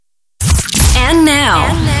now,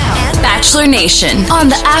 Bachelor Nation on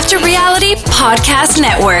the After Reality Podcast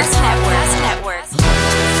Network.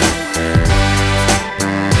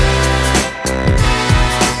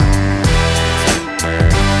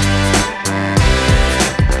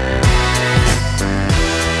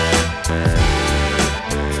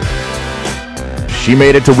 She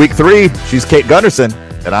made it to week 3. She's Kate Gunderson,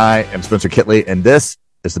 and I am Spencer Kitley, and this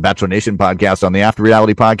is the Bachelor Nation podcast on the After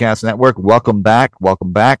Reality Podcast Network. Welcome back.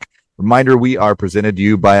 Reminder, we are presented to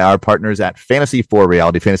you by our partners at Fantasy 4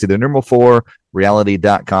 Reality. Fantasy, the numeral 4,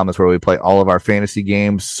 reality.com. That's where we play all of our fantasy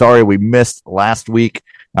games. Sorry we missed last week.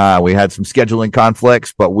 We had some scheduling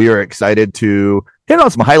conflicts, but we are excited to hit on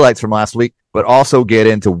some highlights from last week, but also get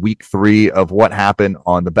into week 3 of what happened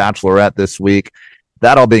on The Bachelorette this week.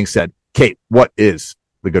 That all being said, Kate, what is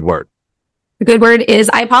the good word? The good word is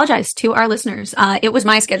I apologize to our listeners. It was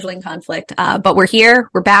my scheduling conflict, but we're here.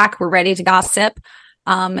 We're back. We're ready to gossip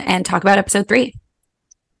and talk about episode 3.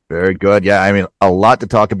 Very good. Yeah, I mean, a lot to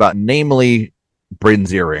talk about, namely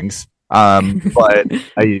Bryn's earrings. But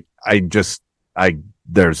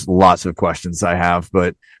there's lots of questions I have,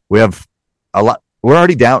 but we have a lot. We're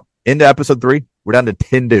already down into episode 3. We're down to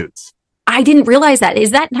 10 dudes. I didn't realize that.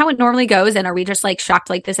 Is that how it normally goes? And are we just like shocked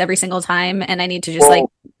like this every single time? And I need to just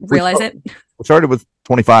realize it? We started with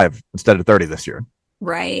 25 instead of 30 this year.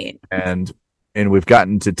 Right. And we've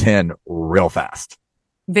gotten to 10 real fast.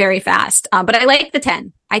 Very fast. But I like the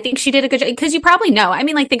 10. I think she did a good job because you probably know. I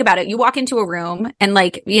mean, like, think about it. You walk into a room and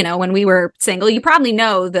like, you know, when we were single, you probably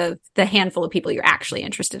know the handful of people you're actually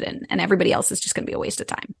interested in, and everybody else is just going to be a waste of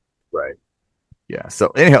time. Right. Yeah. So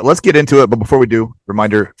anyhow, let's get into it. But before we do,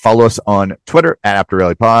 reminder, follow us on Twitter at After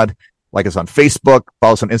Reality Pod. Like us on Facebook,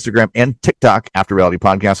 follow us on Instagram and TikTok, After Reality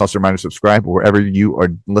Podcast. Also reminder to subscribe wherever you are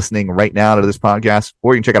listening right now to this podcast,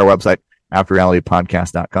 or you can check out our website,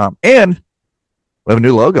 afterrealitypodcast.com. And we have a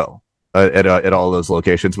new logo at all those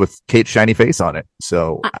locations with Kate's shiny face on it.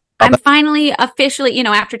 So I'm finally officially, you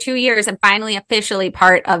know, after 2 years, I'm finally officially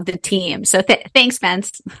part of the team. So thanks,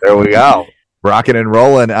 Spence. There we go. Rocking and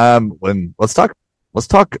rolling. Let's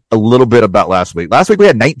talk a little bit about last week. Last week we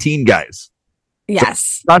had 19 guys.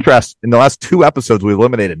 Yes. So, contrast, in the last 2 episodes, we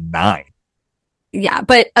eliminated 9. Yeah,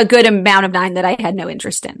 but a good amount of 9 that I had no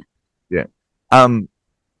interest in. Yeah.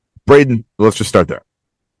 Braden, let's just start there.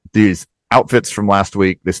 These outfits from last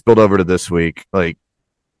week, they spilled over to this week. Like,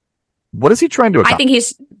 what is he trying to accomplish? I think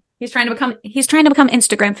he's trying to become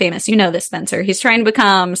Instagram famous. You know this, Spencer. He's trying to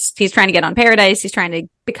get on Paradise. He's trying to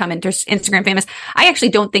become Instagram famous. I actually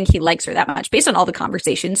don't think he likes her that much based on all the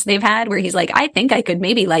conversations they've had where he's like, I think I could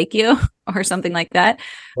maybe like you or something like that.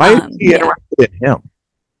 Why is he interested in him?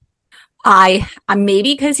 I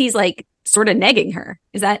maybe because he's like sort of negging her.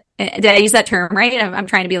 Did I use that term right? I'm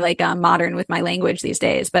trying to be like modern with my language these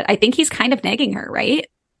days, but I think he's kind of negging her, right?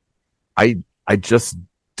 I just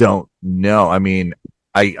don't know. I mean,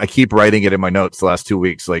 I keep writing it in my notes the last 2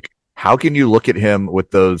 weeks. Like, how can you look at him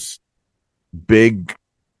with those big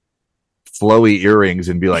flowy earrings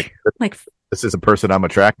and be like this is a person I'm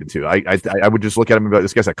attracted to? I would just look at him and be like,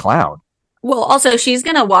 this guy's a clown. Well, also, she's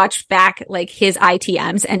going to watch back like his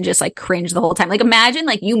ITMs and just like cringe the whole time. Like, imagine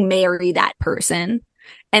like you marry that person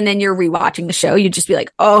and then you're rewatching the show. You'd just be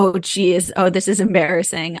like, oh, geez. Oh, this is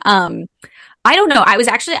embarrassing. I don't know. I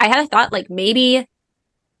had a thought like maybe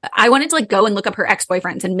I wanted to like go and look up her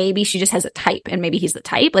ex-boyfriends and maybe she just has a type and maybe he's the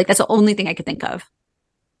type. Like, that's the only thing I could think of.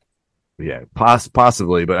 Yeah,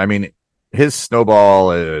 possibly. But I mean, his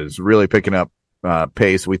snowball is really picking up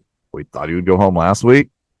pace. We thought he would go home last week.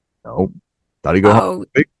 Nope. Thought he'd go home this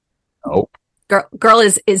week. Nope. Girl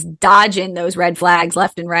is dodging those red flags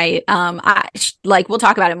left and right. We'll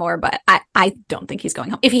talk about it more, but I don't think he's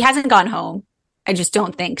going home. If he hasn't gone home, I just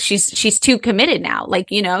don't think she's too committed now.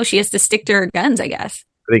 Like, you know, she has to stick to her guns, I guess.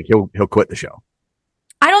 I think he'll quit the show.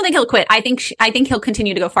 I don't think he'll quit. I think he'll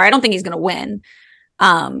continue to go far. I don't think he's going to win.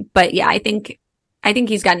 But yeah, I think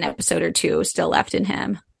he's got an episode or 2 still left in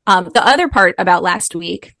him. The other part about last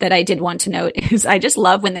week that I did want to note is I just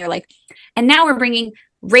love when they're like, and now we're bringing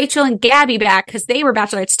Rachel and Gabby back because they were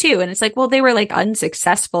bachelorettes too. And it's like, well, they were like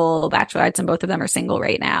unsuccessful bachelorettes and both of them are single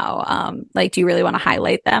right now. Like, do you really want to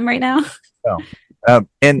highlight them right now? No.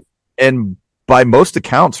 And by most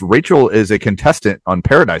accounts, Rachel is a contestant on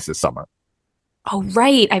Paradise this summer. Oh,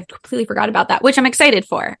 right. I completely forgot about that, which I'm excited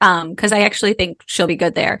for. Cause I actually think she'll be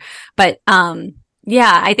good there, but,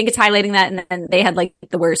 yeah, I think it's highlighting that. And then they had like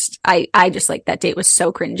the worst. I just like that date was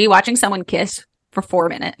so cringy. Watching someone kiss for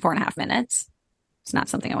 4.5 minutes. It's not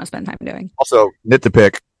something I want to spend time doing. Also, nit to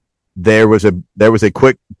pick, there was a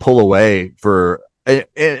quick pull away for an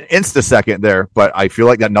insta second there, but I feel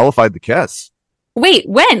like that nullified the kiss. Wait,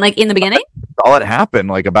 when? Like in the beginning? All it happened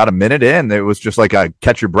like about a minute in. It was just like a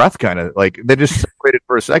catch your breath kind of like they just separated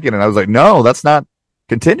for a second, and I was like, no, that's not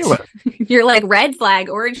continuous. You're like red flag,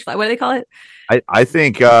 orange flag. What do they call it? I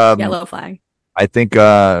think Yellow flag. I think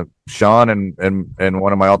Sean and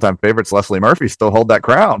one of my all time favorites, Leslie Murphy, still hold that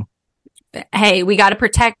crown. Hey, we got to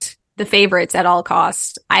protect the favorites at all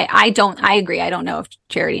costs. I agree. I don't know if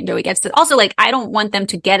Charity and Joey gets it. Also, like, I don't want them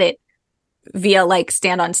to get it via like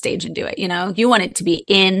stand on stage and do it. You know, you want it to be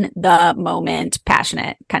in the moment,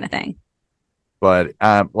 passionate kind of thing. But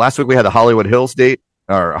last week we had the Hollywood Hills date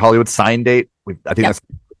or Hollywood sign date. I think that's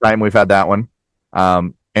the time we've had that one.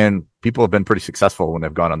 And people have been pretty successful when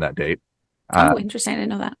they've gone on that date. Interesting. I didn't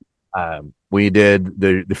know that. We did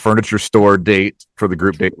the furniture store date for the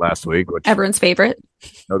group date last week, which everyone's favorite.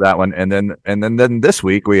 Know that one. And then this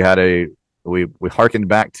week we had we harkened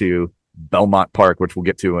back to Belmont Park, which we'll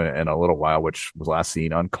get to in a little while, which was last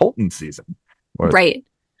seen on Colton season. Right.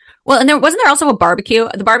 Well, and there also a barbecue.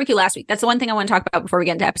 The barbecue last week. That's the one thing I want to talk about before we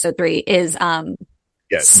get into episode 3 is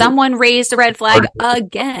someone raised a red flag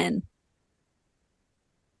again.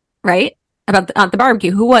 Right? About the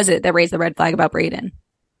barbecue. Who was it that raised the red flag about Brayden?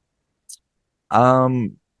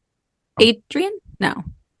 Adrian? No.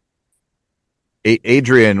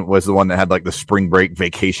 Adrian was the one that had like the spring break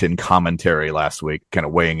vacation commentary last week, kind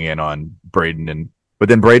of weighing in on Brayden. But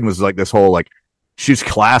then Brayden was like this whole like, she's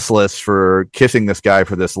classless for kissing this guy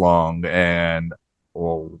for this long. And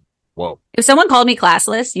whoa. If someone called me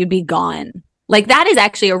classless, you'd be gone. Like that is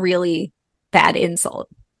actually a really bad insult.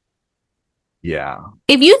 Yeah.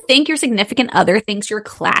 If you think your significant other thinks you're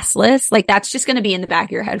classless, like that's just going to be in the back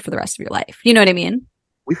of your head for the rest of your life. You know what I mean?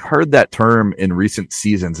 We've heard that term in recent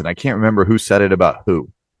seasons, and I can't remember who said it about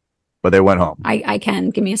who, but they went home. I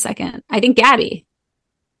can. Give me a second. I think Gabby.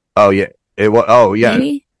 Oh, yeah. It was. Oh, yeah.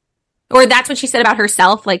 Maybe? Or that's what she said about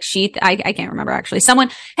herself. Like I can't remember actually.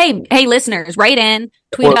 Someone, hey, listeners, write in,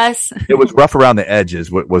 tweet us. It was rough around the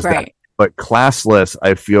edges. What was right. That? But classless,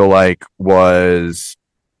 I feel like was.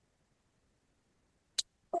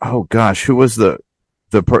 Oh gosh, who was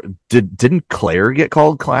didn't Claire get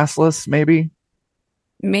called classless? Maybe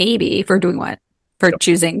for doing what? For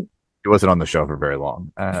choosing. She wasn't on the show for very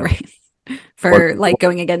long. Right. For like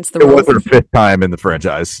going against the rules. It was her 5th time in the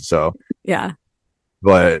franchise. So yeah.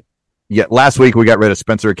 But yeah, last week we got rid of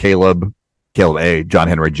Spencer, Caleb A, John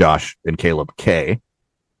Henry, Josh, and Caleb K,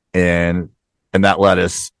 and that led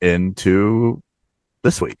us into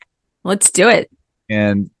this week. Let's do it.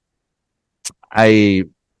 And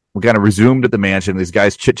we kind of resumed at the mansion. These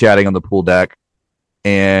guys chit-chatting on the pool deck.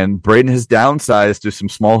 And Brayden has downsized to some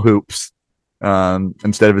small hoops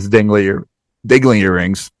instead of his dangling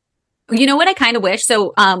earrings. You know what I kind of wish?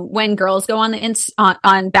 So when girls go on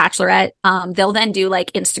on Bachelorette, they'll then do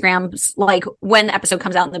like Instagrams, like when the episode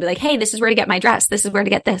comes out and they'll be like, hey, this is where to get my dress. This is where to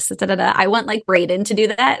get this. Da-da-da. I want like Brayden to do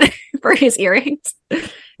that for his earrings.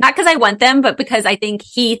 Not because I want them, but because I think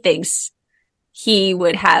he thinks he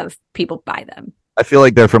would have people buy them. I feel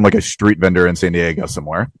like they're from like a street vendor in San Diego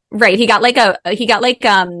somewhere. Right. He got like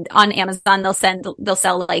on Amazon, they'll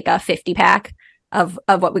sell like a 50 pack of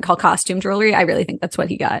what we call costume jewelry. I really think that's what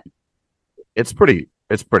he got. It's pretty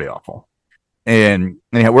awful. And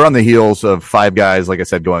anyhow, we're on the heels of 5 guys, like I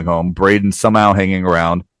said, going home. Brayden somehow hanging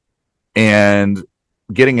around and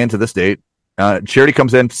getting into this date. Charity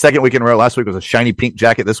comes in 2nd week in a row. Last week was a shiny pink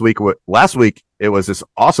jacket. Last week it was this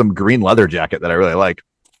awesome green leather jacket that I really like.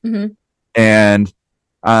 Mm-hmm. And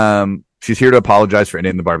she's here to apologize for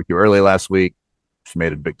ending the barbecue early last week. She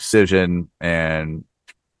made a big decision and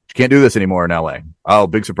she can't do this anymore in LA. Oh,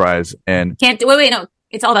 big surprise. And no.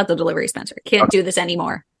 It's all about the delivery, Spencer. Can't do this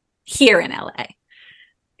anymore here in LA.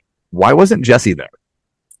 Why wasn't Jesse there?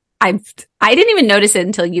 I didn't even notice it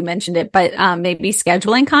until you mentioned it, but maybe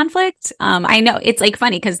scheduling conflict. I know it's like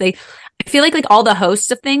funny because I feel like all the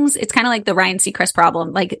hosts of things, it's kind of like the Ryan Seacrest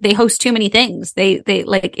problem. Like they host too many things. They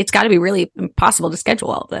like, it's got to be really impossible to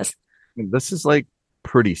schedule all of this. This is like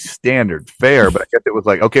pretty standard fare, but I guess it was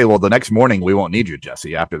like, okay, well, the next morning we won't need you,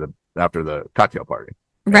 Jesse, after the cocktail party.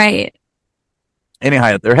 Right.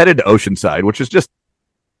 Anyhow, they're headed to Oceanside, which is just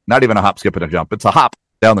not even a hop, skip, and a jump. It's a hop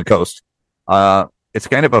down the coast. It's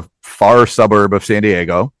kind of a far suburb of San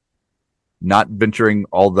Diego, not venturing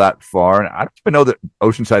all that far. And I don't even know that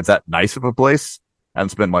Oceanside's that nice of a place. I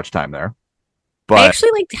haven't spent much time there. But I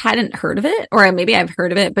actually hadn't heard of it, or maybe I've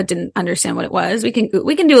heard of it, but didn't understand what it was. We can do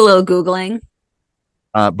a little Googling.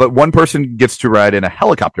 But one person gets to ride in a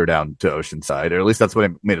helicopter down to Oceanside, or at least that's what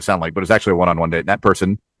it made it sound like. But it's actually a one-on-one date, and that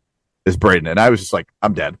person is Brayden. And I was just like,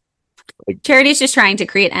 I'm dead. Like, Charity's just trying to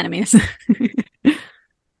create enemies.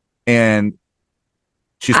 And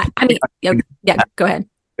she's... yeah, go ahead.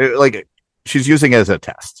 Like, she's using it as a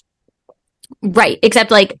test. Right.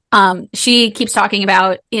 Except she keeps talking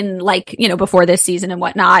about in before this season and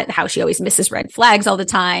whatnot, how she always misses red flags all the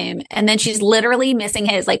time. And then she's literally missing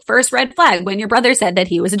his first red flag when your brother said that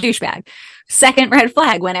he was a douchebag. Second red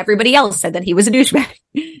flag when everybody else said that he was a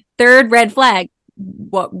douchebag. Third red flag,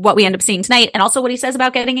 what we end up seeing tonight. And also what he says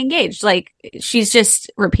about getting engaged. She's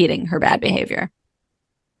just repeating her bad behavior.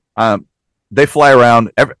 They fly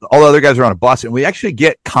around. All the other guys are on a bus, and we actually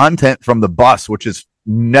get content from the bus, which is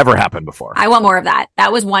never happened before. I want more of that.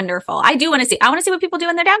 That was wonderful. I want to see what people do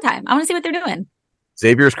in their downtime. I want to see what they're doing.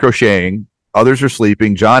 Xavier's crocheting. Others are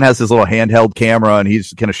sleeping. John has his little handheld camera, and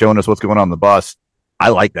he's kind of showing us what's going on the bus. I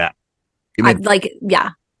like that. Yeah.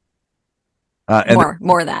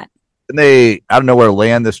 More of that. And they, out of nowhere,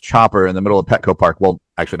 land this chopper in the middle of Petco Park. Well,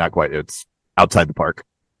 actually, not quite. It's outside the park.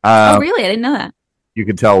 Oh, really? I didn't know that. You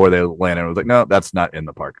could tell where they landed. It was like, no, that's not in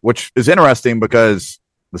the park, which is interesting because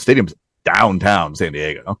the stadium's downtown San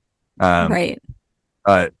Diego. Right.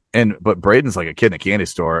 But Braden's like a kid in a candy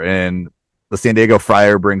store, and the San Diego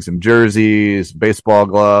Friar brings him jerseys, baseball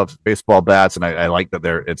gloves, baseball bats, and I like that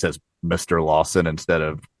it says Mr. Lawson instead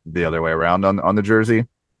of the other way around on the jersey.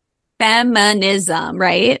 Feminism,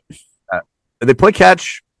 right? They play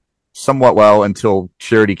catch somewhat well until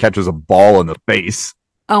Charity catches a ball in the face.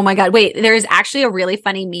 Oh my God. Wait, there's actually a really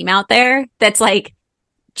funny meme out there that's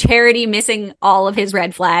Charity missing all of his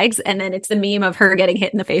red flags, and then it's the meme of her getting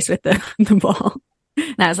hit in the face with the ball.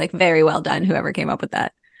 And I was like, very well done, whoever came up with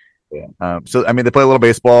that. Yeah. So they play a little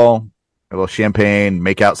baseball, a little champagne,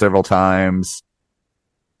 make out several times,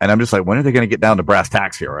 and I'm just like, when are they going to get down to brass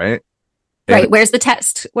tacks here, right? Right. Where's the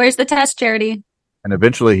test? Where's the test, Charity? And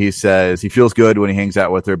eventually he says he feels good when he hangs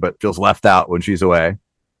out with her, but feels left out when she's away,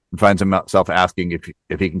 and finds himself asking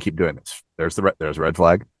if he can keep doing this. There's a red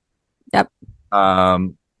flag. Yep.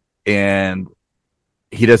 And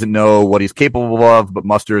he doesn't know what he's capable of, but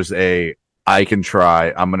musters I can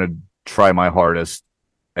try. I'm going to try my hardest,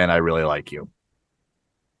 and I really like you.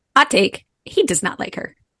 Hot take. He does not like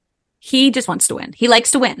her. He just wants to win. He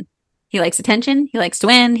likes to win. He likes attention. He likes to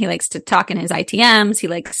win. He likes to talk in his ITMs. He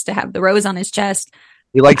likes to have the rose on his chest.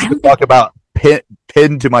 He likes to talk about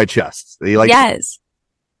pin to my chest. Yes.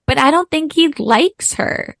 But I don't think he likes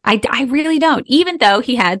her. I really don't. Even though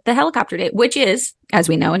he had the helicopter date, which is, as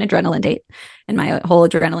we know, an adrenaline date in my whole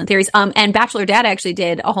adrenaline theories. And Bachelor Dad actually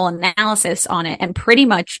did a whole analysis on it. And pretty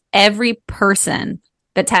much every person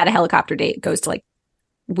that's had a helicopter date goes to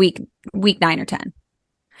week 9 or 10.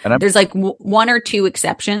 And there's one or two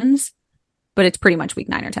exceptions, but it's pretty much week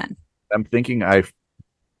 9 or 10. I'm thinking I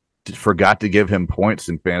forgot to give him points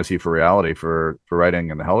in Fantasy for Reality for writing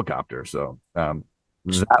in the helicopter. So,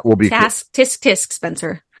 that will be tisk,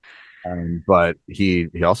 Spencer. But he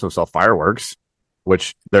also saw fireworks,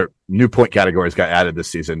 which their new point categories got added this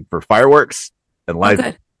season for fireworks and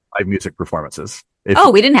live music performances.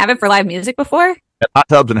 We didn't have it for live music before? Hot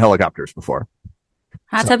tubs and helicopters before.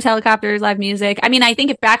 Hot tubs, helicopters, live music. I think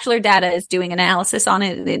if Bachelor Data is doing analysis on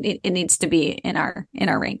it, it needs to be in our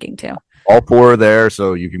ranking too. All 4 are there,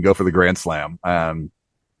 so you can go for the Grand Slam.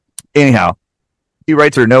 Anyhow, he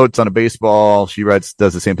writes her notes on a baseball. She does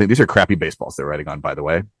the same thing. These are crappy baseballs they're writing on, by the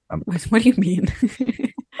way. What do you mean?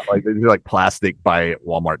 These are plastic by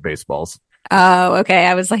Walmart baseballs. Oh, okay.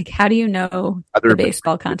 I was like, how do you know the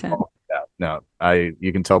baseball content? No,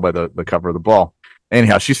 you can tell by the cover of the ball.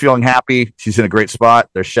 Anyhow, she's feeling happy. She's in a great spot.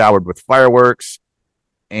 They're showered with fireworks.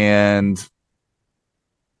 And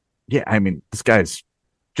yeah, this guy's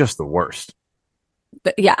just the worst.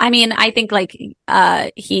 But yeah, I think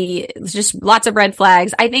he just lots of red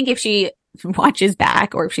flags. I think if she watches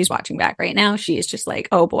back, or if she's watching back right now, she is just like,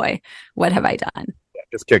 oh boy, what have I done? Yeah,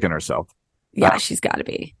 just kicking herself. Yeah, she's got to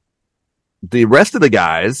be. The rest of the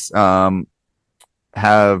guys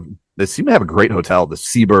they seem to have a great hotel, the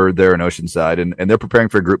Seabird there in Oceanside, and they're preparing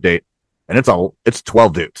for a group date, and it's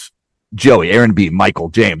 12 dudes. Joey, Aaron B, Michael,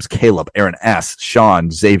 James, Caleb, Aaron S, Sean,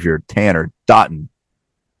 Xavier, Tanner, Dotton,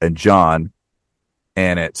 and John.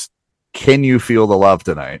 And it's Can You Feel the Love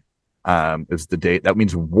Tonight? Is the date. That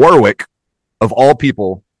means Warwick, of all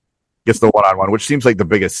people, gets the one-on-one, which seems like the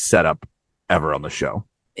biggest setup ever on the show.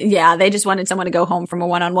 Yeah, they just wanted someone to go home from a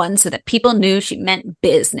one-on-one so that people knew she meant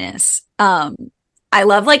business. I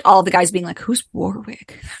love all the guys being like, who's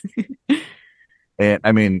Warwick?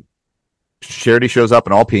 And Charity shows up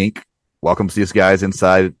in all pink, welcomes these guys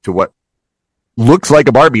inside to what looks like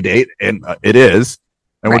a Barbie date, and it is.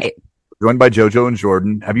 And right. We're joined by JoJo and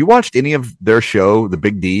Jordan. Have you watched any of their show, The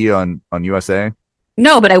Big D, on USA?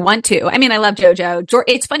 No, but I want to. I mean, I love JoJo.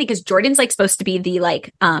 It's funny because Jordan's like supposed to be the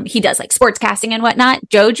like, he does like sports casting and whatnot.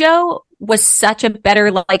 JoJo was such a better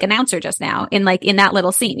like announcer just now in that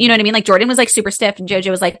little scene. You know what I mean? Like Jordan was like super stiff and JoJo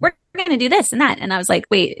was like, we're going to do this and that. And I was like,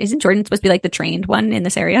 wait, isn't Jordan supposed to be like the trained one in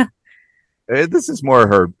this area? This is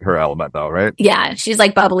more her element though, right? Yeah. She's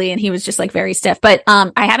like bubbly and he was just like very stiff. But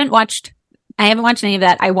I haven't watched any of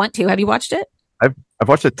that. I want to. Have you watched it? I've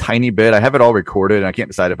watched a tiny bit. I have it all recorded and I can't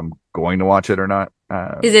decide if I'm going to watch it or not.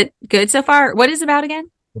 Is it good so far? What is it about again?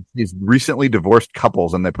 These recently divorced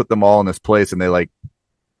couples and they put them all in this place and they like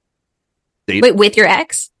date. Wait, with your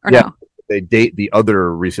ex or yeah, no? They date the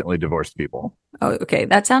other recently divorced people. Oh, okay.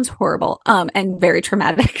 That sounds horrible. And very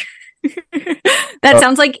traumatic. That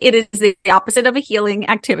sounds like it is the opposite of a healing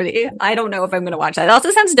activity. I don't know if I'm going to watch that. It also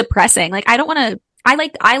sounds depressing. Like I don't want to. I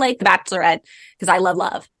like The Bachelorette because I love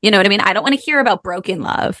love. You know what I mean? I don't want to hear about broken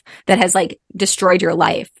love that has like destroyed your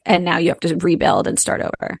life and now you have to rebuild and start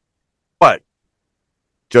over. But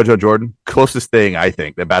JoJo Jordan, closest thing I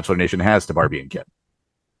think that Bachelor Nation has to Barbie and Ken.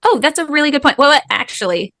 Oh, that's a really good point. Well,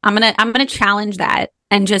 actually, I'm gonna challenge that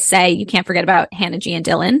and just say you can't forget about Hannah G and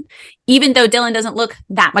Dylan. Even though Dylan doesn't look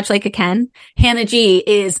that much like a Ken, Hannah G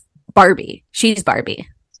is Barbie. She's Barbie.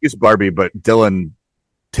 He's Barbie, but Dylan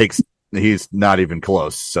he's not even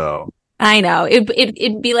close. So I know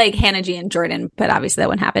it'd be like Hannah G and Jordan, but obviously that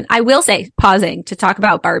wouldn't happen. I will say, pausing to talk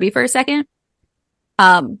about Barbie for a second.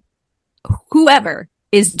 Whoever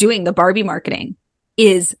is doing the Barbie marketing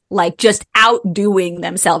is like just outdoing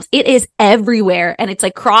themselves. It is everywhere. And it's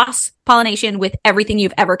like cross pollination with everything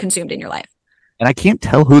you've ever consumed in your life. And I can't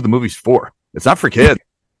tell who the movie's for. It's not for kids.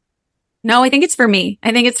 No, I think it's for me.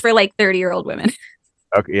 I think it's for like 30-year-old women.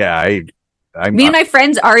 Okay. Yeah. Me and my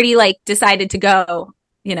friends already like decided to go,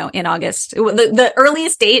 you know, in August. The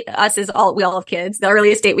earliest date, we all have kids. The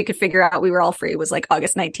earliest date we could figure out we were all free was like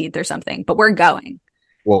August 19th or something, but we're going.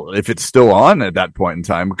 Well, if it's still on at that point in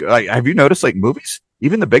time, like, have you noticed like movies,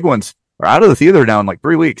 even the big ones, are out of the theater now in like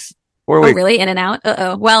 3 weeks, 4 weeks? Oh, really? In and out?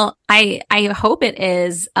 Uh-oh. Well, I hope it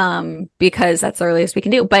is, because that's the earliest we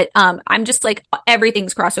can do. But I'm just like,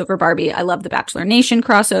 everything's crossover Barbie. I love the Bachelor Nation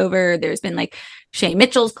crossover. There's been like Shay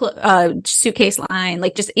Mitchell's suitcase line,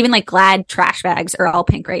 like just even like Glad trash bags are all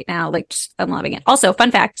pink right now. Like, just, I'm loving it. Also,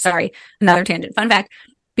 fun fact, sorry, another tangent. Fun fact,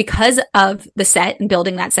 because of the set and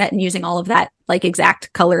building that set and using all of that like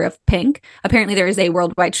exact color of pink, apparently there is a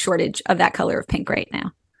worldwide shortage of that color of pink right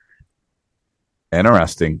now.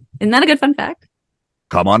 Interesting. Isn't that a good fun fact?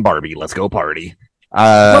 Come on, Barbie, let's go party.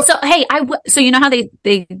 Well, so hey, so you know how they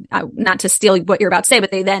not to steal what you're about to say, but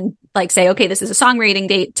they then like say, okay, this is a songwriting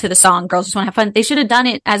date to the song "Girls Just Want to Have Fun." They should have done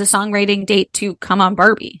it as a songwriting date to "Come On,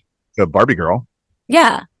 Barbie." The Barbie girl.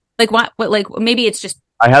 Yeah, like what? Like maybe it's just.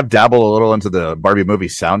 I have dabbled a little into the Barbie movie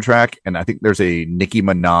soundtrack, and I think there's a Nicki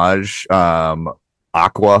Minaj,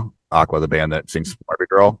 Aqua, the band that sings Barbie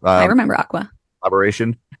Girl. I remember Aqua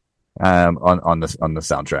collaboration. On the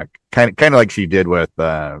soundtrack, kind of like she did with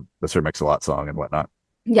the Sir Mix-a-Lot song and whatnot.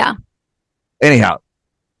 Yeah. Anyhow,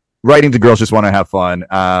 writing to Girls Just Want to Have Fun.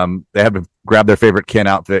 They have to grab their favorite Ken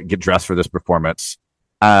outfit, get dressed for this performance.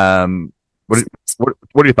 What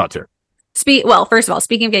are your thoughts here? Well, first of all,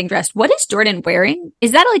 speaking of getting dressed, what is Jordan wearing?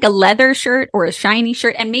 Is that like a leather shirt or a shiny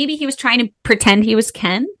shirt? And maybe he was trying to pretend he was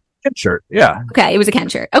Ken. Ken shirt, yeah. Okay, it was a Ken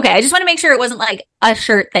shirt. Okay, I just want to make sure it wasn't like a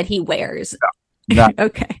shirt that he wears.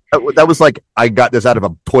 Okay. That was like, I got this out of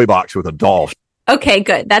a toy box with a doll. Okay,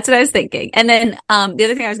 good. That's what I was thinking. And then the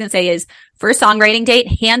other thing I was going to say is for a songwriting date,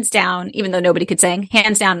 hands down, even though nobody could sing,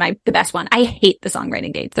 hands down, the best one. I hate the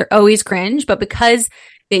songwriting dates. They're always cringe, but because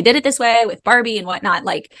they did it this way with Barbie and whatnot,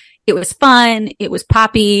 like it was fun. It was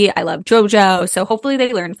poppy. I love JoJo. So hopefully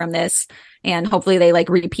they learn from this and hopefully they like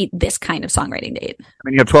repeat this kind of songwriting date. I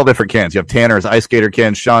mean, you have 12 different Kens. You have Tanner's Ice Skater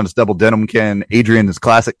Ken, Sean's Double Denim Ken, Adrian's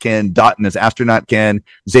Classic Ken, Dotton is Astronaut Ken,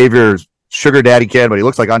 Xavier's Sugar Daddy Ken, but he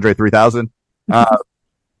looks like Andre 3000.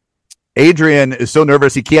 Adrian is so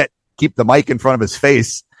nervous he can't keep the mic in front of his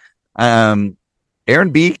face. Aaron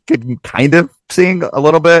B could kind of sing a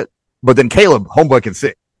little bit, but then Caleb, homeboy, can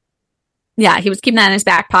sing. Yeah, he was keeping that in his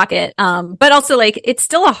back pocket. But also, like, it's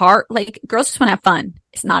still a hard, like, Girls Just Want to Have Fun.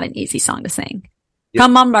 It's not an easy song to sing. Yep.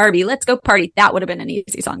 Come on, Barbie, let's go party. That would have been an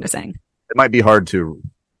easy song to sing. It might be hard to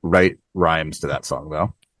write rhymes to that song,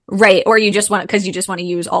 though. Right. Or you just want to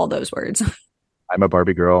use all those words. I'm a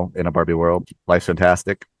Barbie girl in a Barbie world. Life's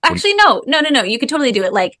fantastic. Actually, no. You could totally do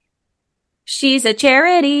it. Like, she's a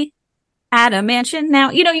charity at a mansion now.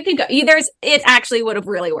 You know, you could go. It actually would have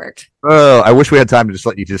really worked. Oh, I wish we had time to just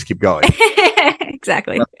let you just keep going.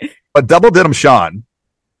 Exactly. But Double Denim Sean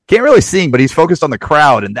can't really sing, but he's focused on the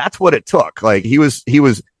crowd, and that's what it took. Like he was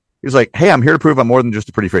like, "Hey, I'm here to prove I'm more than just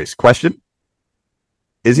a pretty face." Question?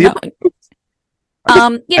 Is he? No.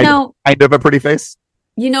 Kind of a pretty face.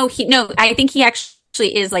 I think he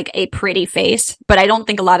actually is like a pretty face, but I don't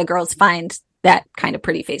think a lot of girls find that kind of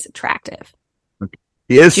pretty face attractive. Okay.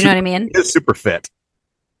 He is. Do you know what I mean? He is super fit.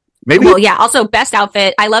 Maybe. Well, yeah. Also, best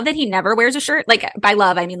outfit. I love that he never wears a shirt. Like, by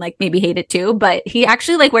love, I mean, like, maybe hate it too, but he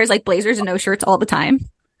actually like wears like blazers and no shirts all the time.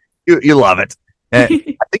 You love it. And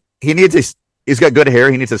I think he's got good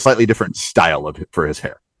hair. He needs a slightly different style for his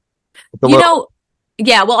hair.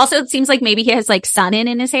 Yeah. Well, also, it seems like maybe he has like sun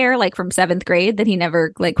in his hair, like from 7th grade that he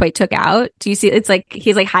never like quite took out. Do you see? It's like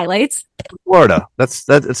he's like highlights. Florida.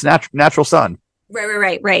 It's natural sun.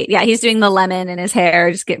 Right. Yeah, he's doing the lemon in his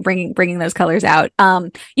hair, just bringing those colors out.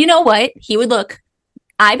 You know what? He would look.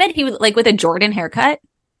 I bet he would like with a Jordan haircut.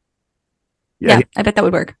 Yeah, I bet that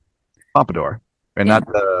would work. Pompadour, and not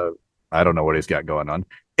the. I don't know what he's got going on.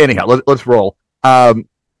 Anyhow, let's roll.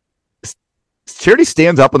 Charity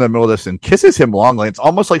stands up in the middle of this and kisses him longly. It's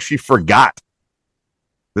almost like she forgot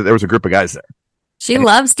that there was a group of guys there. She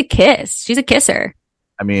loves to kiss. She's a kisser.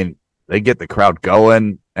 I mean, they get the crowd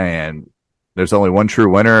going, and there's only one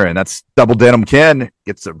true winner, and that's Double Denim Ken.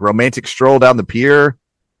 Gets a romantic stroll down the pier,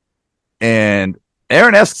 and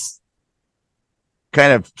Aaron S.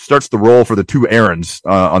 kind of starts the role for the two Aarons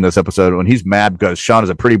on this episode when he's mad because Sean is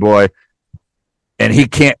a pretty boy, and he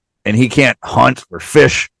can't hunt or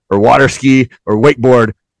fish or water ski or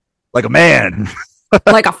wakeboard like a man,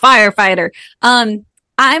 like a firefighter.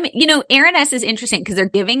 Aaron S is interesting because they're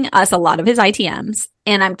giving us a lot of his ITMs,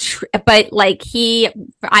 and but like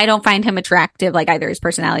I don't find him attractive, like either his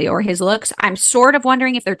personality or his looks. I'm sort of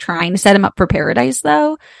wondering if they're trying to set him up for Paradise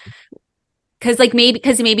though, because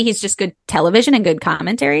maybe he's just good television and good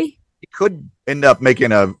commentary. He could end up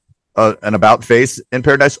making an about face in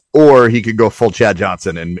Paradise, or he could go full Chad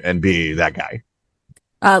Johnson and be that guy,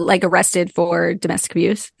 like arrested for domestic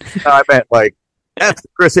abuse. I meant like, that's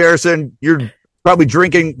Chris Harrison. You're probably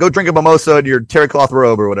go drink a mimosa in your terry cloth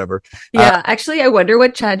robe or whatever. Yeah, actually, I wonder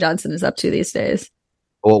what Chad Johnson is up to these days.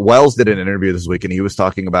 Well, Wells did an interview this week, and he was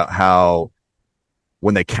talking about how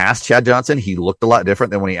when they cast Chad Johnson, he looked a lot different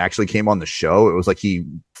than when he actually came on the show. It was like he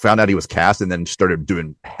found out he was cast and then started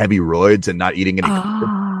doing heavy roids and not eating any food.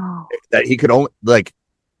 That he could only like.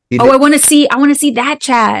 I want to see that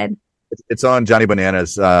Chad. It's on Johnny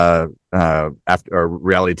Bananas after our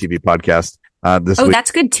reality TV podcast this week.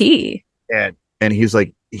 That's good tea. And he's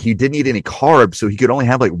like, he didn't eat any carbs, so he could only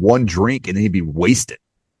have like one drink and then he'd be wasted.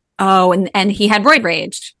 Oh, and he had roid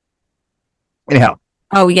rage. Anyhow.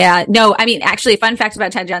 Oh, yeah. No, I mean, actually, fun fact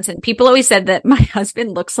about Chad Johnson. People always said that my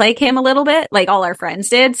husband looks like him a little bit, like all our friends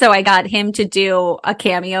did. So I got him to do a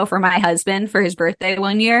cameo for my husband for his birthday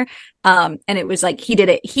one year. And it was like, he did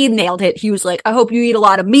it. He nailed it. He was like, I hope you eat a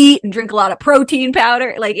lot of meat and drink a lot of protein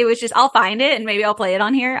powder. Like, it was just, I'll find it and maybe I'll play it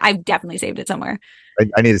on here. I've definitely saved it somewhere.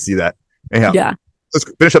 I need to see that. Anyhow, yeah. Let's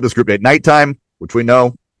finish up this group date. Nighttime, which we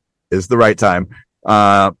know is the right time.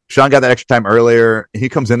 Sean got that extra time earlier. He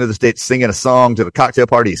comes into the state singing a song to the cocktail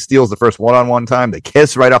party. He steals the first one-on-one time. They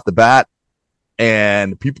kiss right off the bat,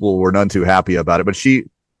 and people were none too happy about it. But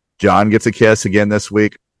John gets a kiss again this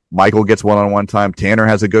week. Michael gets one-on-one time. Tanner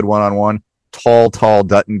has a good one-on-one. Tall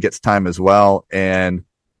Dutton gets time as well. And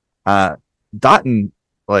Dutton,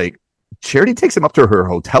 like, Charity takes him up to her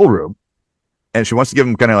hotel room, and she wants to give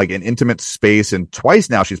him kind of like an intimate space. And twice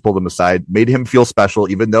now she's pulled him aside, made him feel special,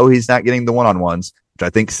 even though he's not getting the one-on-ones, which I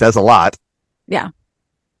think says a lot. Yeah.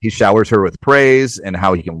 He showers her with praise and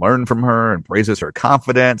how he can learn from her and praises her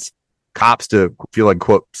confidence. Cops to feel like,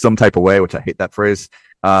 quote, some type of way, which I hate that phrase.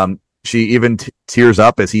 She even tears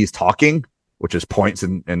up as he's talking, which is points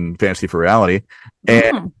in Fantasy for Reality.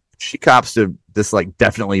 And she cops to this, like,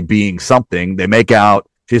 definitely being something. They make out.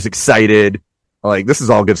 She's excited. Like, this is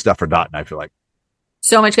all good stuff for Dotton, I feel like.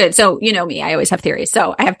 So much good. So, you know me, I always have theories.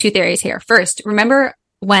 So I have two theories here. First, remember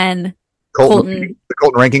when the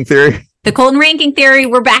Colton ranking theory? The Colton ranking theory.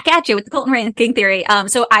 We're back at you with the Colton ranking theory.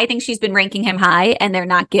 So I think she's been ranking him high and they're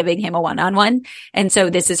not giving him a one-on-one. And so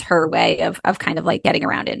this is her way of kind of like getting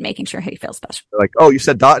around it and making sure he feels special. Like, oh, you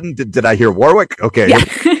said Dotton? Did I hear Warwick? Okay. Yeah,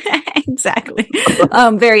 exactly.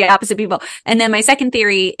 Very opposite people. And then my second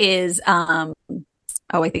theory is, I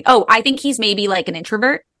think he's maybe like an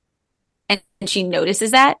introvert. And she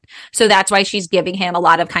notices that. So that's why she's giving him a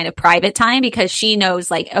lot of kind of private time, because she knows,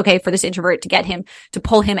 like, okay, for this introvert to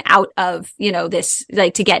pull him out of, this,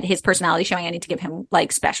 like, to get his personality showing, I need to give him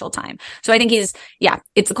like special time. So I think it's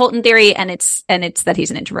the Colton theory, and it's that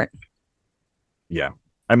he's an introvert. Yeah.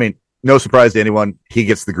 I mean, no surprise to anyone. He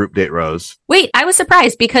gets the group date rose. Wait, I was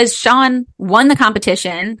surprised because Sean won the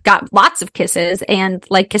competition, got lots of kisses, and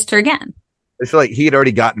like kissed her again. I feel like he had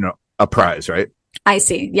already gotten a prize, right? I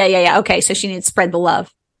see. Yeah. Okay, so she needs to spread the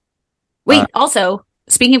love. Wait, also,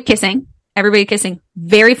 speaking of kissing, everybody kissing,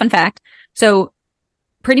 very fun fact. So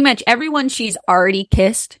pretty much everyone she's already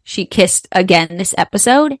kissed, she kissed again this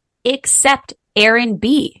episode, except Aaron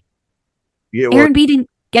B. Yeah, well, Aaron B didn't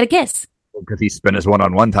get a kiss. because he spent his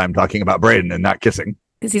one-on-one time talking about Braden and not kissing.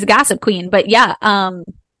 Because he's a gossip queen. But yeah,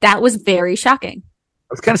 that was very shocking.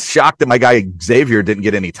 I was kind of shocked that my guy Xavier didn't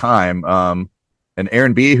get any time. And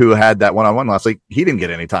Aaron B, who had that one-on-one last week, he didn't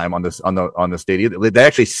get any time on this date either. They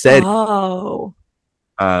actually said, "Oh,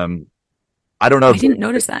 I don't know." I didn't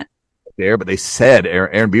notice that there, but they said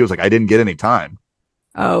Aaron B was like, "I didn't get any time."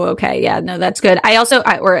 Oh, okay, yeah, no, that's good. I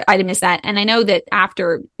didn't miss that, and I know that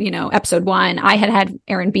after episode 1, I had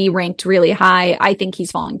Aaron B ranked really high. I think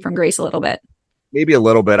he's falling from grace a little bit. Maybe a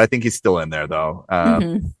little bit. I think he's still in there though.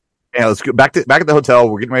 Mm-hmm. Yeah, let's go back at the hotel.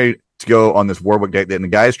 We're getting ready to go on this Warwick date, and the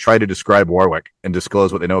guys try to describe Warwick and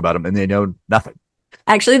disclose what they know about him, and they know nothing.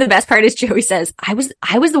 Actually, the best part is Joey says, I was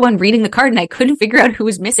the one reading the card and I couldn't figure out who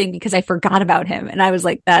was missing because I forgot about him. And I was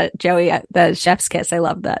like, that Joey, the chef's kiss. I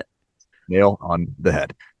love that. Nail on the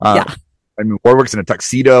head. Yeah. I mean, Warwick's in a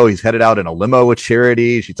tuxedo. He's headed out in a limo with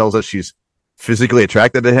Charity. She tells us she's physically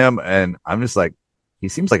attracted to him. And I'm just like, he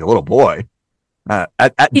seems like a little boy.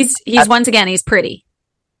 He's once again, he's pretty.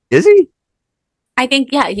 Is he? I think,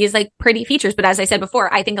 yeah, he's like pretty features. But as I said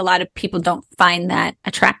before, I think a lot of people don't find that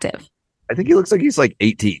attractive. I think he looks like he's like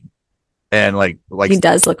 18 and like he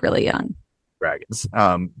does look really young. Dragons.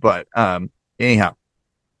 But anyhow,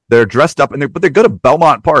 they're dressed up but they go to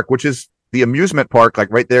Belmont Park, which is the amusement park, like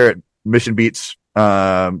right there at Mission Beach,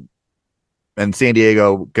 and San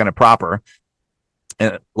Diego kind of proper.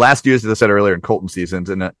 And last year, as I said earlier, in Colton seasons,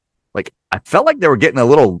 and like I felt like they were getting a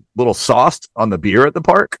little sauced on the beer at the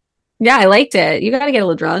park. Yeah, I liked it. You got to get a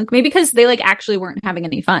little drunk, maybe because they like actually weren't having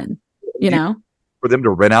any fun, For them to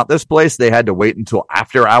rent out this place, they had to wait until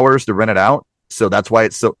after hours to rent it out. So that's why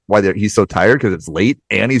he's so tired, because it's late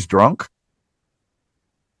and he's drunk.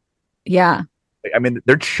 Yeah. I mean,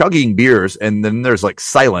 they're chugging beers and then there's like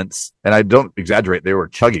silence, and I don't exaggerate. They were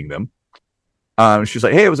chugging them. She's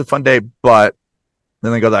like, "Hey, it was a fun day," but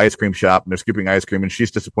then they go to the ice cream shop and they're scooping ice cream, and she's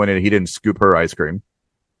disappointed he didn't scoop her ice cream.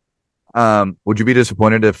 Would you be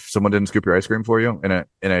disappointed if someone didn't scoop your ice cream for you in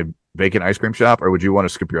a vacant ice cream shop, or would you want to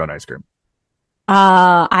scoop your own ice cream?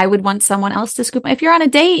 I would want someone else to scoop. If you're on a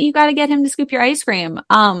date, you got to get him to scoop your ice cream.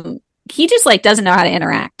 He just like doesn't know how to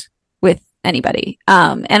interact with anybody.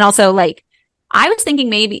 And also like, I was thinking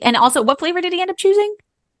maybe, and also what flavor did he end up choosing?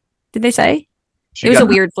 Did they say? It was a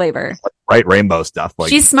weird flavor. Right. Rainbow stuff. Like,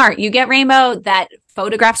 she's smart. You get rainbow that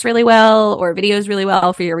photographs really well or videos really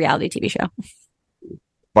well for your reality TV show.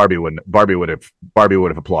 Barbie would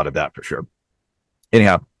have applauded that for sure.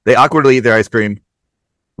 Anyhow, they awkwardly eat their ice cream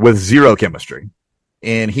with zero chemistry.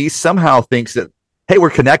 And he somehow thinks that, hey, we're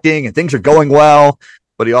connecting and things are going well.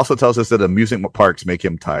 But he also tells us that amusement parks make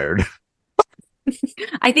him tired.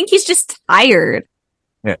 I think he's just tired.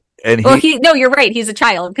 Yeah. And no, you're right. He's a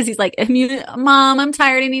child because he's like, Mom, I'm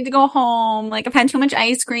tired. I need to go home. Like, I've had too much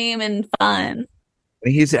ice cream and fun.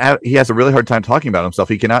 He has a really hard time talking about himself.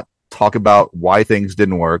 He cannot talk about why things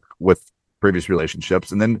didn't work with previous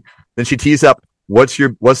relationships. And then she tees up, what's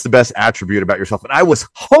the best attribute about yourself? And I was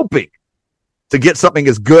hoping to get something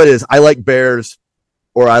as good as I like bears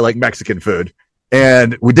or I like Mexican food.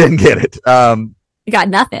 And we didn't get it. You got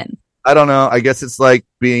nothing. I don't know. I guess it's like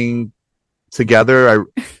being together.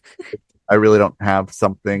 I really don't have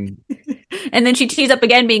something. And then she tees up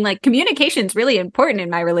again, being like, communication's really important in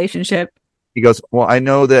my relationship. He goes, well, I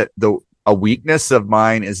know that a weakness of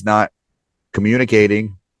mine is not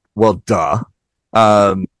communicating. Well, duh.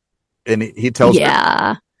 And he tells me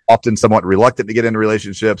often somewhat reluctant to get into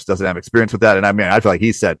relationships, doesn't have experience with that. And I mean, I feel like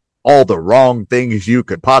he said all the wrong things you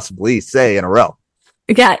could possibly say in a row.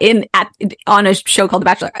 Yeah, on a show called The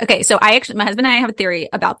Bachelor. Okay, so my husband and I have a theory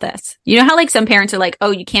about this. You know how like some parents are like,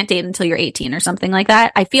 oh, you can't date until you're 18 or something like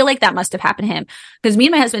that? I feel like that must have happened to him. Because me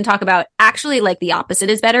and my husband talk about actually like the opposite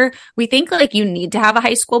is better. We think like you need to have a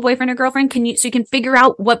high school boyfriend or girlfriend so you can figure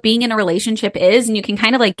out what being in a relationship is, and you can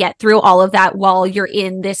kind of like get through all of that while you're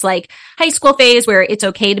in this like high school phase where it's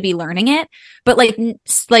okay to be learning it. But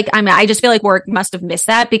I just feel like Warwick must have missed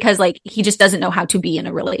that because like he just doesn't know how to be in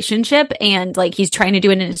a relationship, and like he's trying to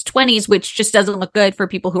do it in his 20s, which just doesn't look good for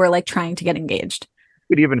people who are like trying to get engaged.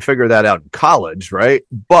 Could even figure that out in college, right?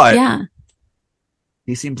 But yeah,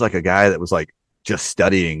 he seems like a guy that was like just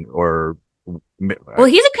studying or. Well,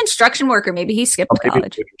 he's a construction worker. Maybe he skipped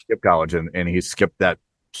college. He skipped college and he skipped that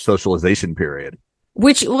socialization period,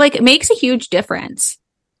 which like makes a huge difference.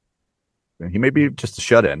 He may be just a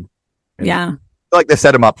shut-in. Yeah. feel like they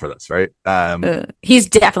set him up for this, right? He's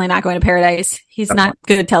definitely not going to Paradise. He's not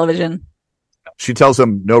good television. She tells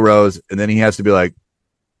him no rose, and then he has to be like,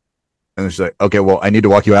 and she's like, okay, well, I need to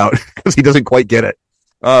walk you out because he doesn't quite get it.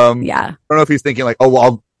 Yeah. I don't know if he's thinking like, oh,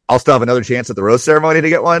 well, I'll still have another chance at the rose ceremony to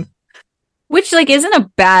get one. Which like isn't a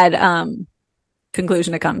bad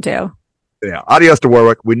conclusion to come to. Yeah. Adios to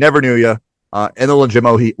Warwick. We never knew you. In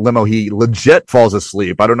the limo, he legit falls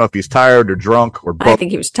asleep. I don't know if he's tired or drunk or both. I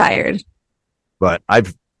think he was tired. But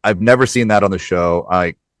I've never seen that on the show.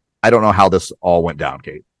 I don't know how this all went down,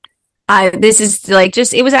 Kate. This is like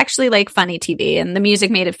just, it was actually like funny TV, and the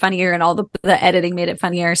music made it funnier and all the editing made it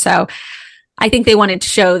funnier. So I think they wanted to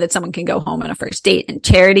show that someone can go home on a first date, and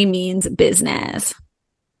charity means business.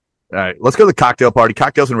 All right, let's go to the cocktail party.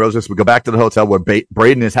 Cocktails and roses. We go back to the hotel where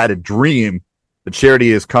Braden has had a dream that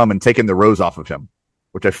Charity has come and taken the rose off of him,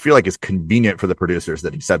 which I feel like is convenient for the producers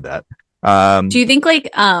that he said that. Do you think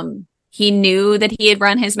like he knew that he had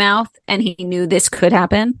run his mouth and he knew this could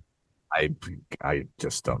happen? I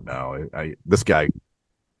just don't know. This guy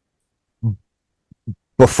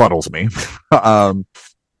befuddles me.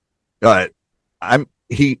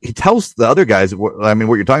 He tells the other guys. What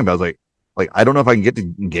you're talking about is like I don't know if I can get to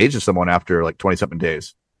engage with someone after like 20-something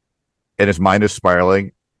days, and his mind is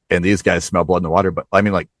spiraling, and these guys smell blood in the water. But I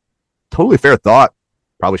mean, like, totally fair thought.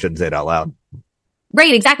 Probably shouldn't say it out loud.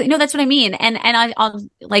 Right, exactly. No, that's what I mean. And I'll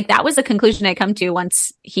like, that was the conclusion I come to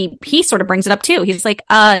once he sort of brings it up too. He's like,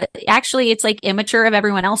 actually it's like immature of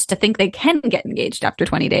everyone else to think they can get engaged after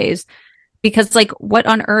 20 days because like, what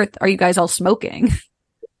on earth are you guys all smoking?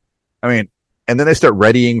 I mean, and then they start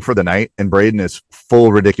readying for the night, and Braden is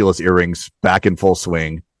full ridiculous earrings back in full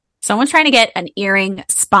swing. Someone's trying to get an earring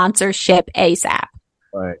sponsorship ASAP.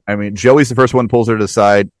 Right. I mean, Joey's the first one, pulls her to the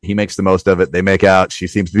side. He makes the most of it. They make out. She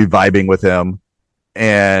seems to be vibing with him.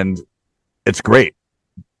 And it's great.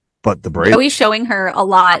 But the Braden, Joey's showing her a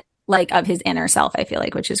lot like of his inner self, I feel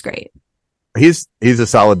like, which is great. He's a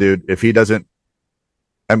solid dude. If he doesn't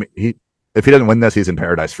win this, he's in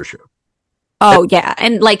Paradise for sure. Oh yeah.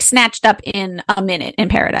 And like snatched up in a minute in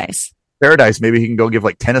Paradise. Maybe he can go give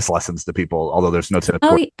like tennis lessons to people, although there's no tennis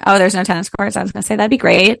court. There's no tennis courts. I was gonna say that'd be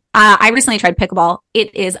great. I recently tried pickleball.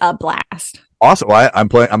 It is a blast. Awesome. Well, I'm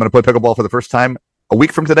gonna play pickleball for the first time a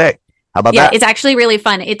week from today. How about that? It's actually really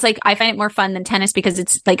fun. It's like, I find it more fun than tennis because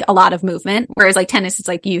it's like a lot of movement. Whereas like tennis, it's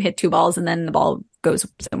like you hit 2 balls and then the ball goes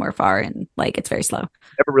somewhere far and like, it's very slow.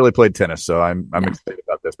 Never really played tennis, so I'm excited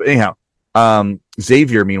about this. But anyhow,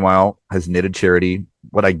 Xavier, meanwhile, has knitted Charity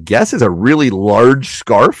what I guess is a really large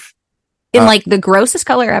scarf. In like the grossest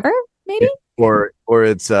color ever, maybe? Or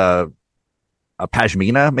it's a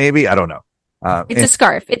pashmina, maybe? I don't know. It's a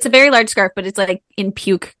scarf. It's a very large scarf, but it's like in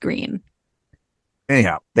puke green.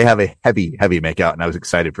 Anyhow, they have a heavy makeout, and I was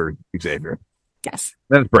excited for Xavier. Yes.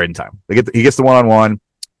 Then it's Braden time. He gets the one-on-one.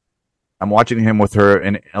 I'm watching him with her,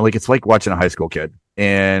 and like it's like watching a high school kid.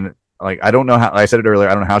 And like I don't know how, I said it earlier,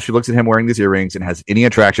 I don't know how she looks at him wearing these earrings and has any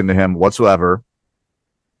attraction to him whatsoever.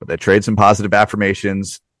 But they trade some positive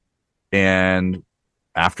affirmations, and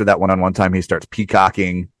after that one-on-one time, he starts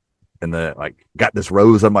peacocking and got this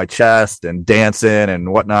rose on my chest and dancing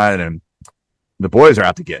and whatnot, and the boys are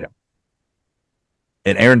out to get him.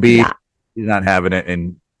 And Aaron B, he's not having it,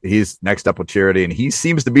 and he's next up with Charity, and he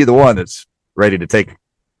seems to be the one that's ready to take.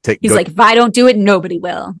 He's like, if I don't do it, nobody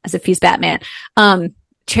will, as if he's Batman.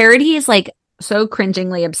 Charity is like so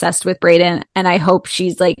cringingly obsessed with Braden, and I hope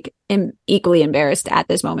she's like equally embarrassed at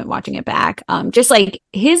this moment watching it back. Just like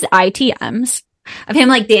his ITMs of him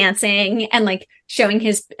like dancing and like showing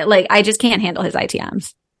his like, I just can't handle his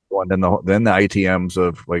ITMs. Well, and then the ITMs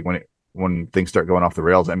of like when things start going off the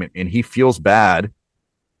rails. I mean, and he feels bad.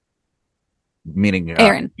 Meaning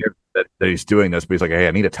Aaron that he's doing this, but he's like, hey,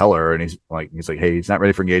 I need to tell her, and he's like, hey, he's not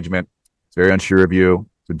ready for engagement. He's very unsure of you.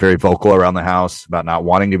 He's been very vocal around the house about not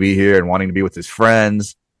wanting to be here and wanting to be with his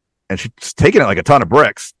friends, and she's taking it like a ton of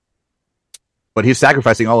bricks. But he's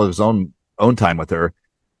sacrificing all of his own time with her,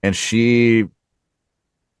 and she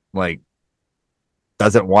like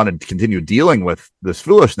doesn't want to continue dealing with this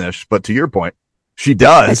foolishness. But to your point, she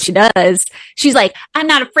does. She does. She's like, I'm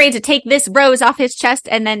not afraid to take this rose off his chest.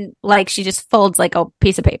 And then like, she just folds like a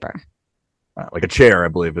piece of paper. Like a chair, I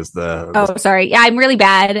believe is the... Oh, sorry. Yeah, I'm really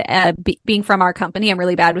bad being from our company. I'm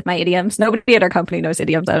really bad with my idioms. Nobody at our company knows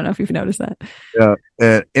idioms. I don't know if you've noticed that. Yeah.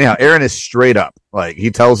 And anyhow, Aaron is straight up. Like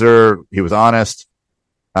he tells her he was honest.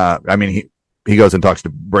 I mean, he goes and talks to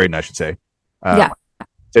Braden, I should say.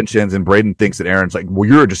 Tensions, and Braden thinks that Aaron's like, well,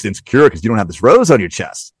 you're just insecure because you don't have this rose on your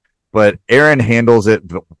chest. But Aaron handles it.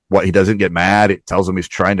 What he doesn't get mad. It tells him he's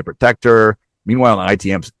trying to protect her. Meanwhile, in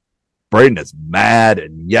ITMs, Braden is mad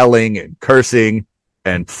and yelling and cursing.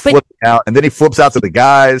 and flipping out, and then he flips out to the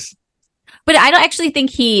guys. But I don't actually think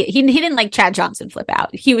he didn't like Chad Johnson flip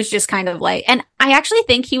out. He was just kind of like, and I actually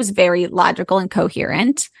think he was very logical and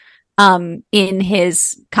coherent in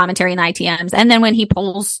his commentary and ITMs. And then when he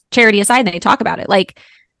pulls Charity aside, then they talk about it. Like,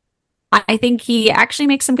 I think he actually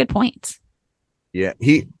makes some good points. Yeah,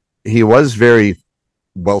 he was very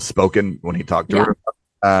well spoken when he talked to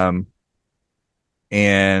her.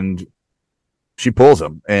 And she pulls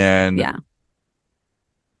him. And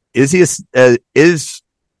is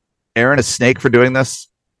Aaron a snake for doing this?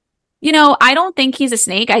 You know, I don't think he's a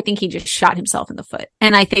snake. I think he just shot himself in the foot.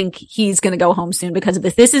 And I think he's going to go home soon because of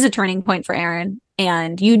this. This is a turning point for Aaron.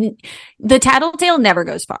 And the tattletale never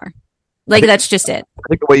goes far. Like, that's just it. I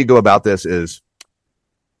think the way you go about this is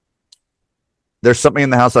there's something in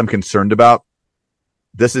the house I'm concerned about.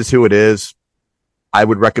 This is who it is. I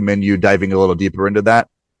would recommend you diving a little deeper into that.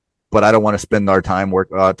 But I don't want to spend our time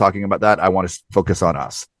talking about that. I want to focus on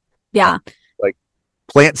us. Yeah. Like,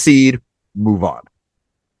 plant seed, move on.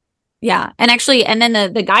 Yeah. And actually, and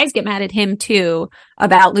then the guys get mad at him too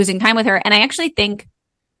about losing time with her. And I actually think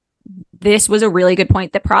this was a really good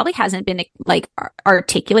point that probably hasn't been like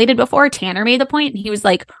articulated before. Tanner made the point. He was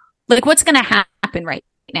like, what's going to happen right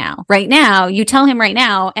now? Right now, you tell him right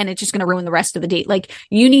now, and it's just going to ruin the rest of the date. Like,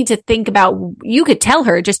 you need to think about, you could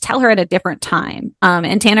just tell her at a different time.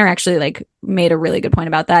 And Tanner actually like made a really good point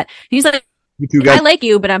about that. He's like, I like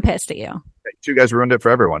you, but I'm pissed at you. You two guys ruined it for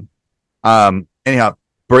everyone. Anyhow,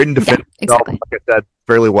 Braden defended himself, like I said,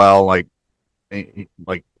 fairly well. Like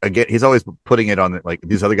again, he's always putting it on like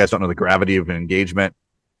these other guys don't know the gravity of an engagement,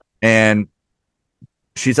 and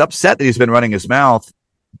she's upset that he's been running his mouth,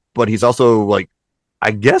 but he's also like,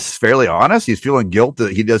 I guess, fairly honest. He's feeling guilt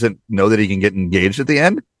that he doesn't know that he can get engaged at the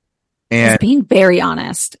end. And he's being very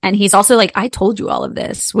honest, and he's also like, I told you all of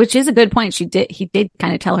this, which is a good point. He did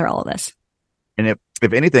kind of tell her all of this. And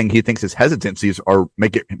if anything, he thinks his hesitancies are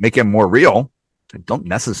make him more real. I don't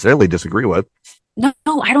necessarily disagree with. No,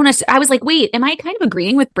 I don't. I was like, wait, am I kind of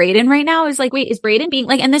agreeing with Braden right now? I was like, wait, is Braden being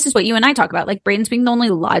like, and this is what you and I talk about, like Braden's being the only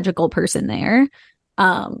logical person there.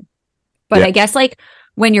 But I guess like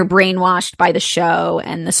when you're brainwashed by the show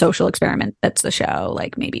and the social experiment that's the show,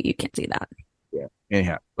 like maybe you can't see that. Yeah.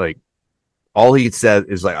 Anyhow, like all he said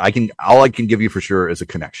is like, all I can give you for sure is a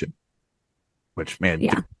connection, which man,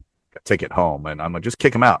 take it home. And I'm like, just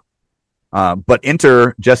kick him out. But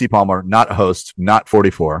enter Jesse Palmer, not a host, not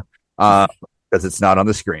 44, because it's not on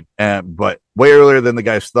the screen. But way earlier than the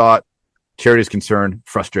guys thought. Charity's concerned,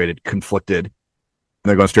 frustrated, conflicted, and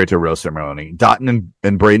they're going straight to a rose ceremony. Dotton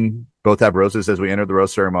and Braden both have roses as we enter the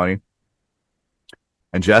rose ceremony.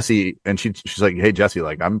 And Jesse, and she's like, hey, Jesse,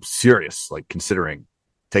 like, I'm serious, like, considering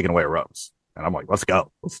taking away a rose. And I'm like, let's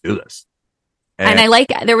go. Let's do this. And I like,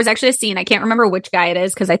 there was actually a scene, I can't remember which guy it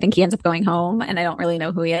is because I think he ends up going home and I don't really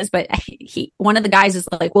know who he is, but one of the guys is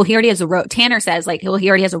like, well, he already has a rose. Tanner says like, well, he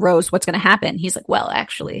already has a rose. What's going to happen? He's like, well,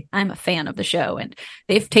 actually, I'm a fan of the show and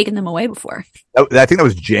they've taken them away before. I think that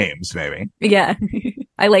was James, maybe. Yeah.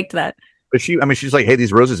 I liked that. But she's like, hey,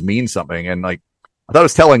 these roses mean something. And like, I thought it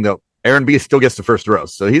was telling though, Aaron B still gets the first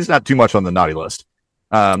rose. So he's not too much on the naughty list.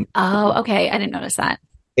 Oh, okay. I didn't notice that.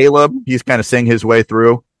 Caleb, he's kind of saying his way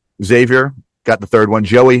through. Xavier got the third one.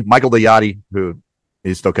 Joey, Michael Dayati, who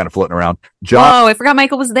he's still kind of floating around. John, I forgot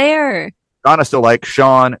Michael was there. John I still like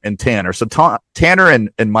Sean and Tanner. So Tanner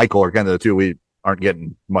and Michael are kind of the two we aren't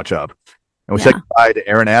getting much of. And we said goodbye to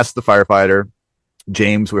Aaron S., the firefighter.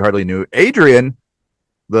 James, we hardly knew. Adrian,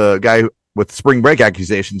 the guy with spring break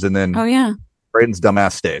accusations, and then Braden's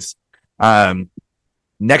dumbass stays.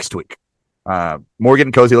 Next week, Morgan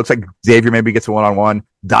and Cozy. Looks like Xavier maybe gets a one-on-one.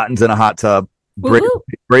 Dotton's in a hot tub.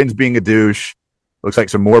 Braden's being a douche. Looks like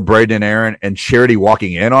some more Braden and Aaron and Charity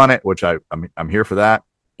walking in on it, which I'm here for that.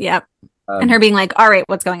 Yep. And her being like, all right,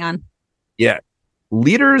 what's going on? Yeah.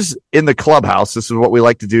 Leaders in the clubhouse. This is what we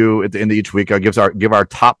like to do at the end of each week. I give our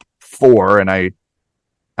top four, and I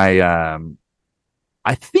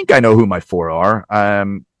think I know who my four are.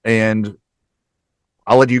 And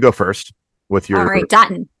I'll let you go first with your. All right,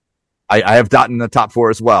 Dotton. I have Dotton in the top four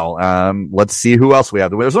as well. Let's see who else we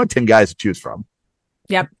have. There's only 10 guys to choose from.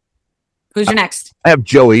 Yep. Who's your next? I have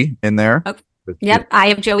Joey in there. Okay. Yep, I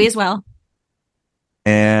have Joey as well.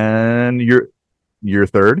 And your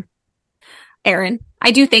third? Aaron.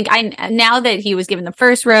 I do think now that he was given the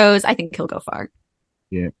first rose, I think he'll go far.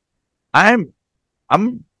 Yeah. I'm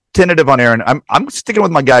tentative on Aaron. I'm sticking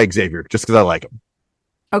with my guy Xavier just because I like him.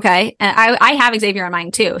 Okay. And I have Xavier on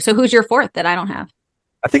mine too. So who's your fourth that I don't have?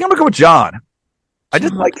 I think I'm gonna go with John. I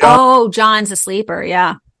just like John. Oh, John's a sleeper.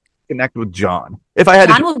 Yeah. Connect with John. If I had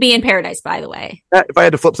John will be in paradise, by the way. If I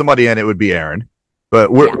had to flip somebody in, it would be Aaron.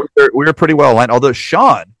 But we're pretty well aligned. Although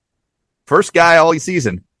Sean, first guy all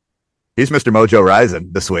season, he's Mr. Mojo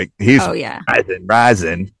Rising this week. He's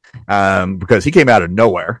rising, because he came out of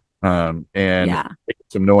nowhere and made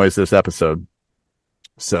some noise this episode.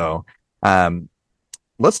 So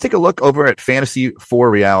let's take a look over at Fantasy 4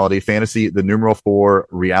 Reality, fantasy, the numeral 4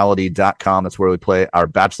 reality.com. That's where we play our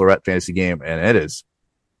Bachelorette fantasy game, and it is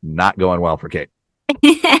not going well for Kate.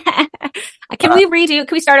 Can we redo?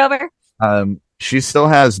 Can we start over? She still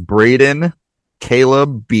has Braden,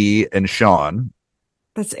 Caleb, B, and Sean.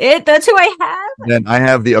 That's it. That's who I have. Then I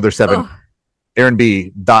have the other 7. Aaron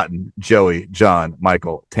B, Dotton, Joey, John,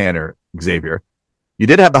 Michael, Tanner, Xavier. You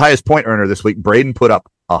did have the highest point earner this week. Braden put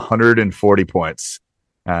up 140 points.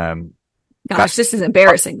 Gosh, this is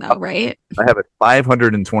embarrassing though, right? I have a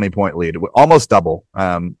 520 point lead, almost double.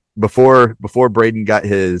 Before Braden got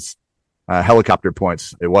his helicopter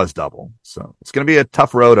points, it was double. So it's going to be a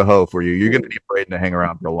tough row to hoe for you. You're going to need Braden to hang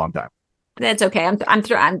around for a long time. That's okay. I'm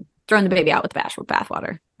throwing the baby out with the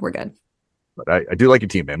bathwater. We're good. But I do like your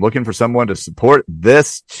team name. Looking for someone to support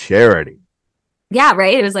this charity. Yeah,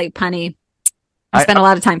 right. It was like punny. I spent a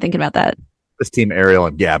lot of time thinking about that. This team, Ariel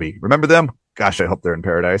and Gabby. Remember them? Gosh, I hope they're in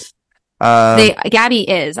paradise. Gabby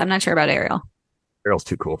is. I'm not sure about Ariel. Ariel's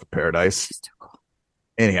too cool for paradise. She's too cool.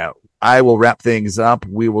 Anyhow, I will wrap things up.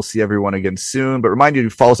 We will see everyone again soon. But remind you to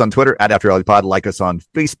follow us on Twitter at After Reality Pod. Like us on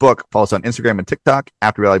Facebook. Follow us on Instagram and TikTok.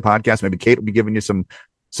 After Reality Podcast. Maybe Kate will be giving you some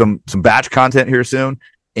batch content here soon.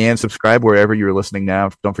 And subscribe wherever you're listening now.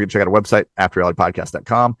 Don't forget to check out our website,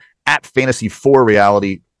 afterrealitypodcast.com. At Fantasy 4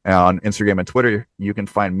 Reality on Instagram and Twitter. You can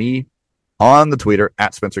find me on the Twitter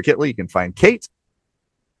at Spencer Kitley. You can find Kate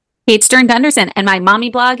Stern Gunderson, and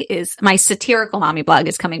my satirical mommy blog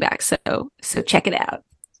is coming back. So check it out.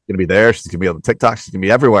 She's going to be there. She's going to be on the TikTok. She's going to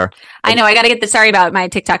be everywhere. I know. I got to get sorry about my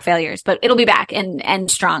TikTok failures, but it'll be back and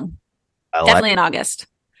strong. Definitely in August.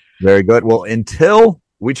 Very good. Well, until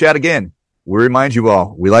we chat again, we remind you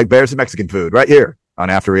all, we like bears and Mexican food right here on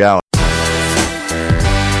After Reality.